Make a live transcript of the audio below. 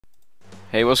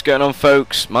Hey, what's going on,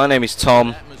 folks? My name is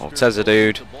Tom, or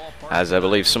Tezzadude, as I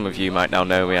believe some of you might now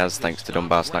know me as, thanks to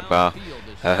Dunbar Snack Bar.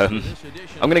 I'm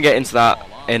going to get into that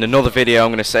in another video. I'm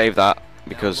going to save that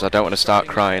because I don't want to start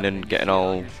crying and getting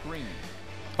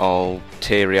all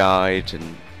teary-eyed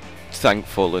and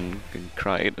thankful and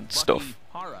crying and stuff.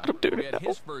 I'm doing it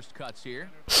now.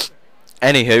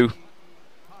 Anywho,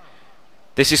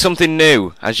 this is something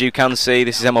new. As you can see,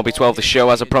 this is MLB 12, the show,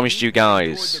 as I promised you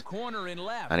guys.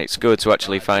 And it's good to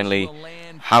actually finally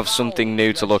have something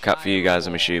new to look at for you guys,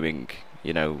 I'm assuming.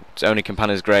 You know, Tony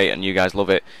Campana's great and you guys love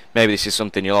it. Maybe this is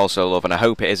something you'll also love, and I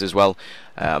hope it is as well.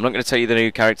 I'm not going to tell you the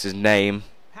new character's name.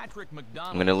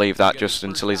 I'm going to leave that just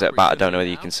until he's at bat. I don't know whether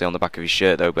you can see on the back of his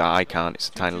shirt though, but I can't. It's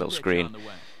a tiny little screen.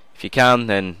 If you can,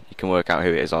 then you can work out who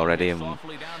it is already, and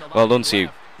well done to you.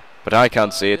 But I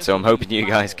can't see it, so I'm hoping you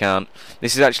guys can.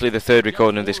 This is actually the third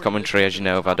recording of this commentary. As you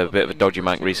know, I've had a bit of a dodgy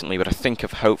mic recently, but I think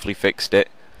I've hopefully fixed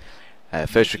it.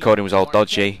 First recording was all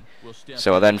dodgy,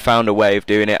 so I then found a way of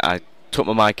doing it. I took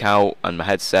my mic out and my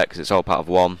headset, because it's all part of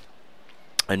one,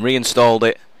 and reinstalled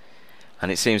it,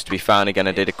 and it seems to be fine again.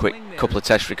 I did a quick couple of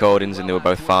test recordings, and they were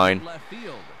both fine.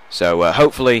 So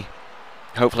hopefully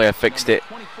I fixed it.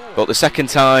 But the second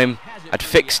time I'd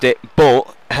fixed it,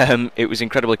 but it was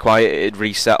incredibly quiet. It had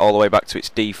reset all the way back to its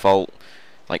default,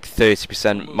 like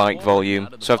 30% mic volume.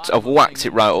 So I've whacked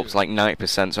it right up to like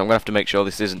 90%. So I'm gonna have to make sure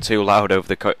this isn't too loud over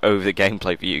the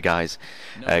gameplay for you guys,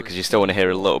 because you still want to hear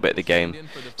a little bit of the game.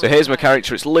 So here's my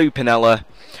character. It's Lou Piniella.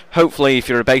 Hopefully, if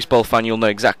you're a baseball fan, you'll know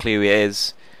exactly who he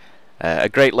is. A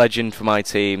great legend for my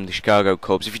team, the Chicago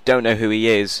Cubs. If you don't know who he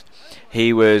is,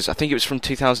 he was, I think it was from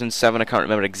 2007. I can't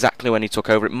remember exactly when he took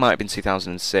over. It might have been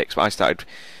 2006, but I started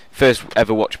first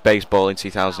ever watched baseball in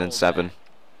 2007.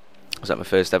 Was that my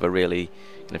first ever really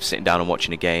kind of sitting down and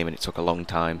watching a game, and it took a long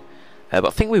time. But I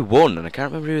think we won, and I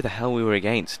can't remember who the hell we were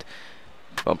against.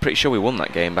 But I'm pretty sure we won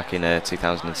that game back in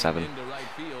 2007.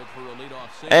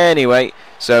 Anyway,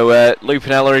 so Lou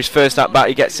Piniella, his first at bat,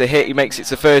 he gets a hit, he makes it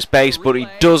to first base, but he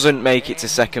doesn't make it to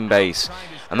second base.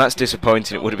 And that's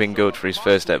disappointing. It would have been good for his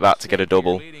first at bat to get a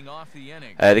double.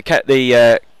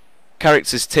 The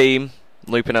character's team,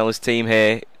 Lou Piniella's team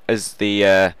here, is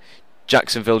the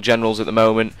Jacksonville Generals at the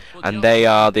moment, and they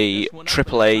are the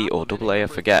AAA or AA, I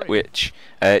forget which,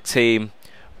 team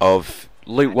of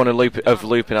one of Lou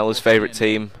Piniella's favourite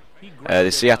team,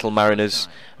 the Seattle Mariners.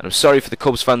 And I'm sorry for the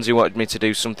Cubs fans who wanted me to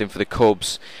do something for the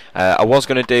Cubs. I was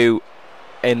going to do,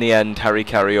 in the end, Harry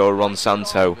Carey or Ron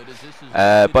Santo,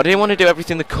 but I didn't want to do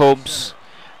everything the Cubs,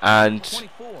 and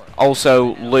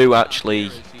also Lou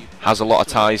actually has a lot of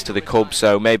ties to the Cubs,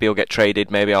 so maybe he'll get traded.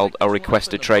 Maybe I'll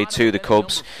request a trade to the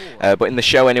Cubs. But in the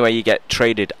show anyway, you get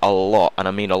traded a lot, and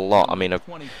I mean a lot. I mean,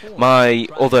 my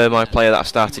player that I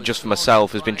started just for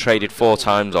myself has been traded 4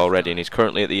 times already, and he's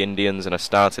currently at the Indians. And I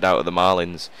started out at the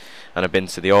Marlins, and I've been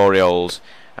to the Orioles,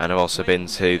 and I've also been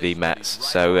to the Mets.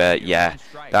 So yeah,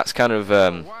 that's kind of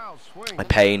a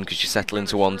pain, because you settle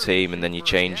into one team and then you're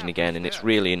changing again, and it's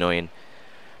really annoying.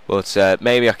 But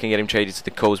maybe I can get him traded to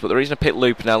the Cubs. But the reason I picked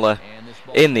Lou Piniella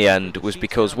in the end was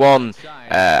because, one,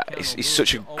 he's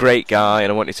such a great guy,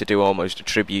 and I wanted to do almost a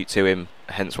tribute to him,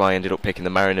 hence why I ended up picking the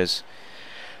Mariners.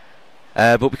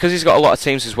 But because he's got a lot of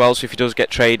teams as well, so if he does get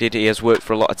traded, he has worked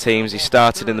for a lot of teams. He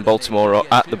started in the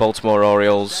Baltimore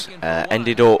Orioles,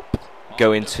 ended up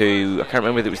going to, I can't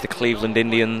remember if it was the Cleveland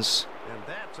Indians.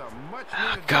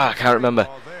 God, I can't remember.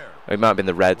 It might have been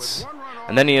the Reds.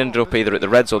 And then he ended up either at the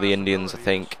Reds or the Indians, I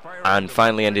think, and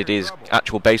finally ended his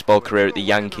actual baseball career at the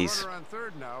Yankees.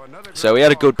 So he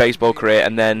had a good baseball career,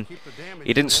 and then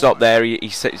he didn't stop there. He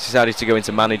decided to go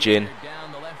into managing,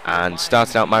 and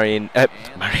started out managing.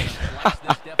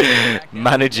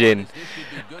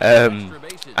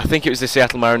 I think it was the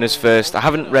Seattle Mariners first. I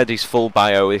haven't read his full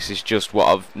bio. This is just what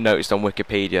I've noticed on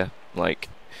Wikipedia, like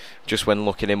just when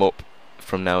looking him up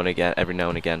from now and again, every now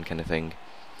and again, kind of thing.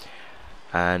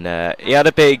 And he had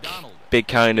a big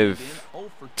kind of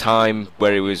time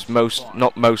where he was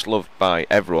not most loved by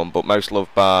everyone, but most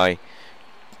loved by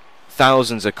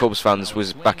thousands of Cubs fans,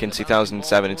 was back in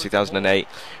 2007 and 2008,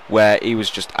 where he was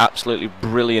just absolutely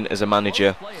brilliant as a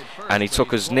manager, and he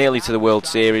took us nearly to the World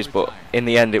Series. But in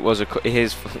the end, it was not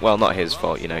his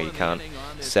fault. You know, you can't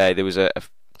say there was it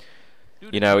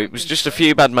was just a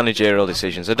few bad managerial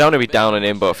decisions. I don't want to be down on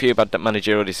him, but a few bad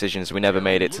managerial decisions. We never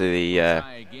made it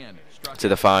to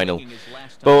the final.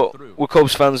 But we're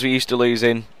Cubs fans. We're used to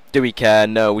losing. Do we care?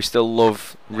 No, we still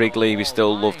love Wrigley. We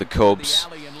still love the Cubs.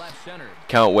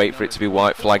 Can't wait for it to be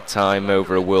white flag time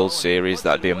over a World Series.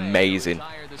 That'd be amazing.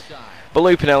 But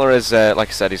Lou Piniella has, like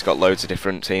I said, he's got loads of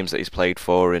different teams that he's played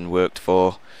for and worked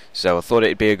for. So I thought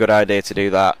it'd be a good idea to do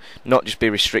that, not just be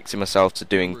restricting myself to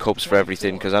doing Cubs for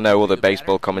everything, because I know other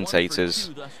baseball commentators,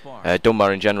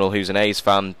 Dunbar in general, who's an A's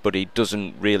fan, but he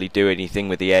doesn't really do anything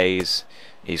with the A's.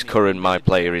 His current My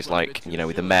Player is like, you know,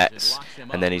 with the Mets,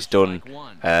 and then he's done,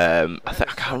 I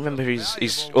can't remember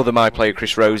his other My Player,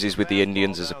 Chris Rose, is with the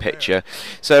Indians as a pitcher.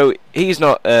 So he's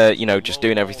not, you know, just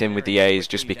doing everything with the A's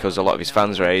just because a lot of his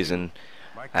fans are A's and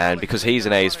because he's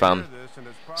an A's fan.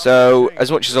 So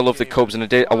as much as I love the Cubs, and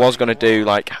I was going to do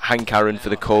like Hank Aaron for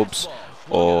the Cubs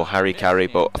or Harry Carey,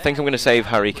 but I think I'm going to save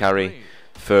Harry Carey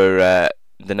for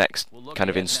the next kind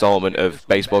of instalment of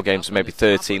baseball games, maybe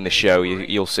 13 the show.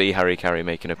 You'll see Harry Carey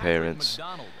make an appearance.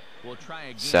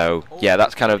 So yeah,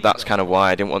 that's kind of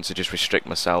why I didn't want to just restrict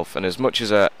myself. And as much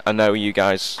as I know you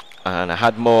guys, and I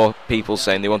had more people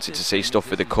saying they wanted to see stuff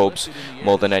with the Cubs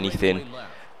more than anything,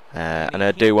 and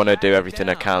I do want to do everything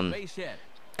I can,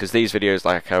 because these videos,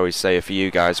 like I always say, are for you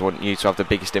guys. I want you to have the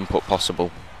biggest input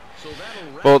possible.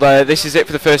 But this is it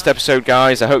for the first episode,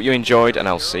 guys. I hope you enjoyed, and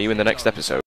I'll see you in the next episode.